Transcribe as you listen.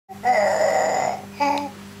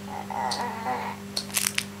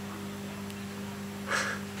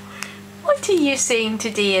you saying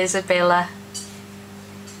today, Isabella?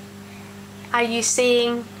 Are you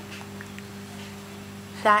saying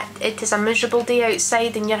that it is a miserable day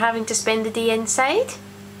outside and you're having to spend the day inside?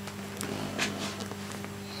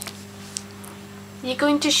 You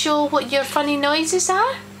going to show what your funny noises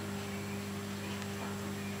are?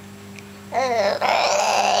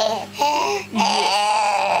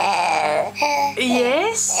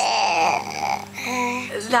 Yes?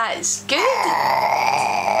 That's good.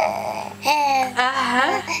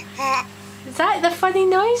 Is that the funny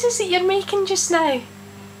noises that you're making just now?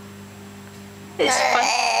 It's fun.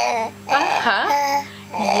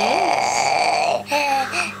 Yes.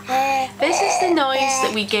 This is the noise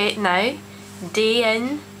that we get now, day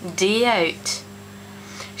in, day out.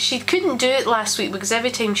 She couldn't do it last week because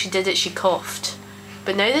every time she did it she coughed.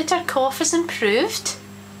 But now that her cough has improved,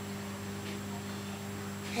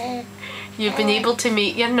 you've been able to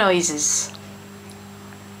make your noises.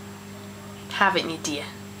 Haven't you, dear?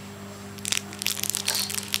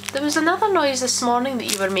 There was another noise this morning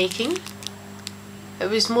that you were making. It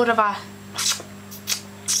was more of a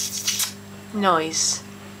noise.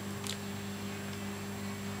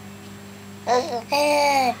 But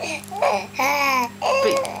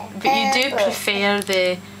you do prefer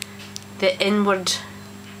the inward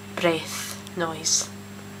breath noise,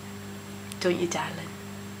 don't you, darling?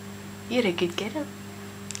 You're a good girl.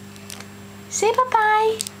 Say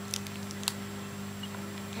bye-bye.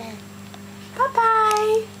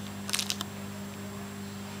 Bye-bye.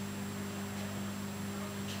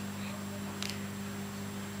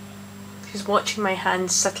 She's watching my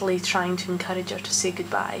hands, subtly trying to encourage her to say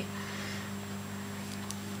goodbye.